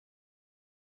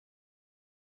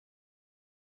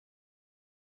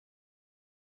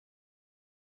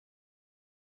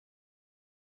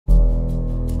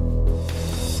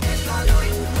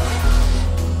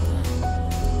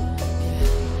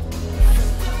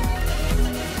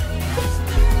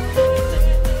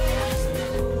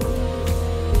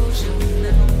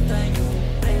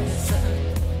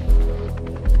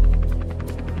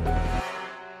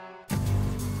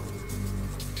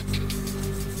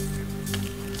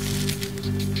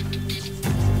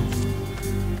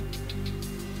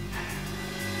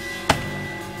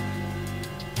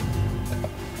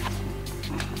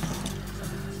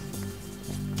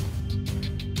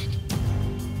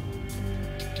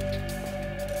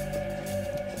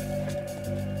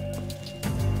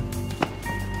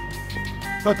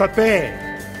Está de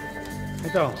pé!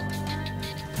 Então,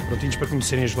 prontinhos para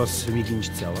conhecerem os vossos amiguinhos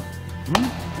de cela?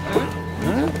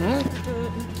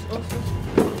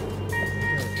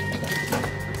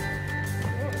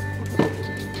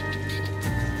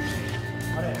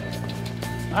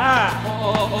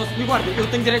 Senhor guarda, eu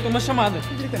tenho direito a uma chamada. Não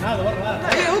tem direito a nada, bora lá.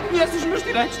 Ele conhece os meus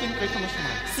direitos, tenho direito a uma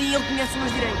chamada. Sim, ele conhece os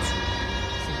meus direitos.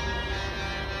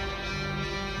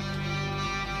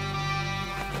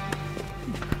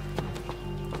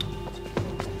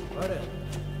 Bora.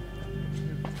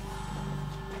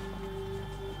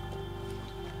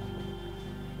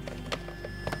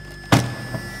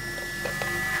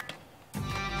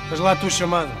 Faz lá a tua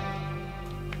chamada.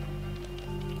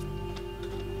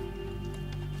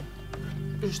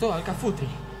 Estou al Futre.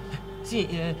 Sì,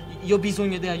 io ho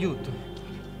bisogno di aiuto.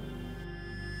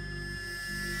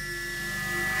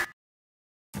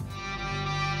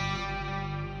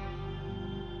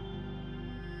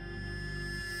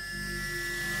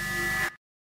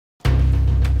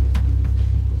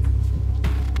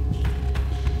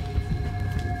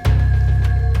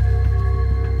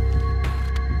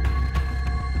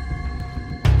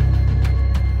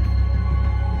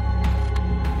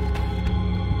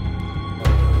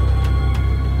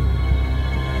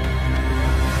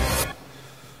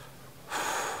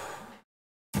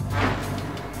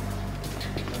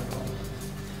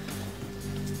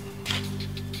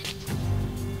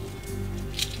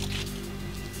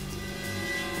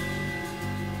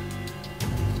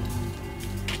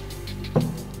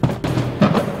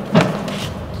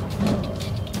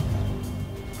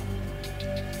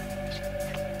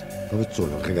 Dove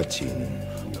sono i ragazzini?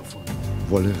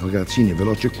 Vuole ragazzini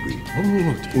veloce qui. Un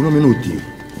minuto. 1 minuto.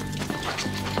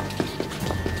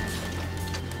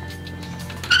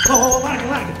 Oh, larga,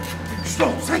 larga!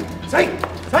 Stop, sai!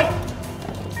 Stop!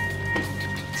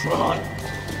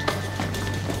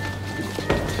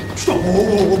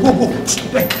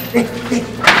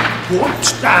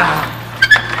 Forza!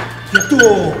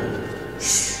 Quieto!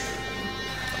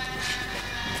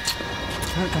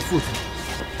 Al Futre.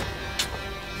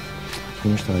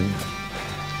 Come stai?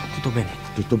 Tutto bene.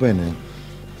 Tutto bene?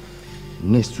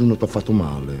 Nessuno ti ha fatto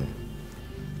male?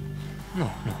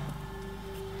 No.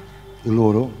 E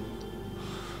loro?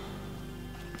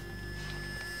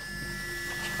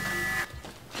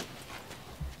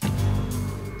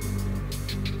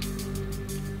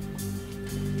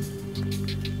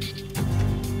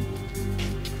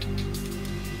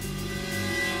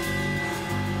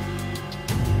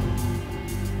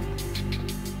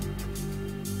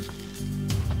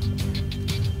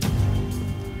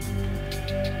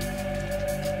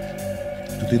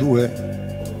 Tutti e due?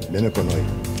 Vieni con noi.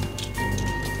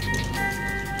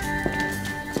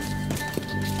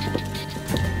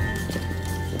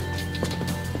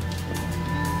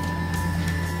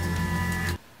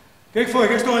 Che foi?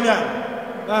 Che sto olhando?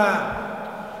 Ah!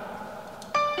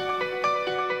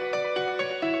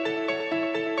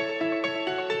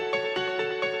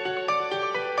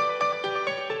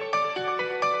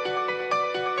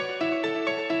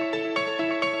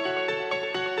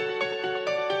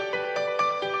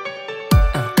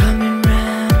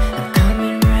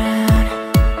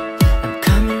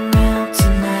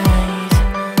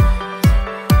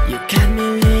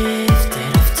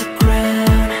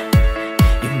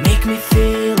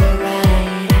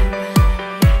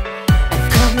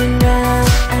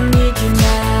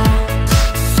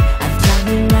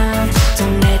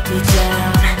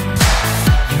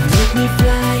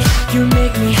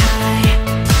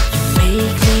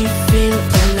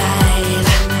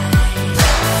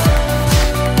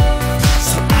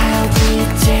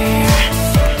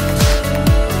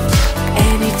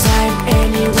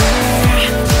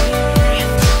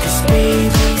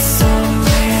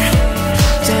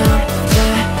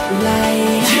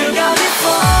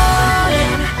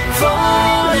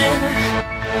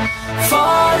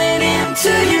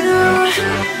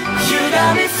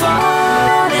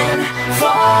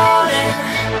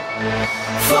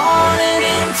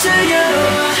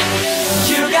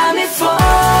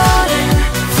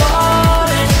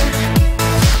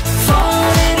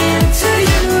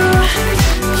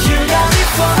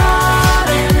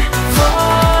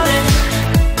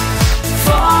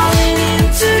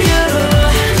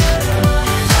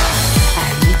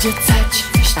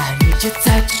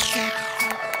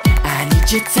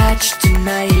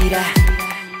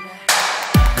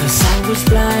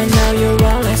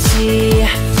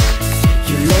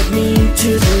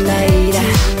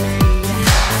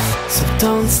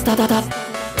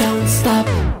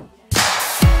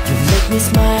 You make me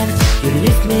smile, you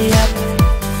lift me up.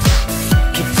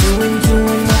 Keep doing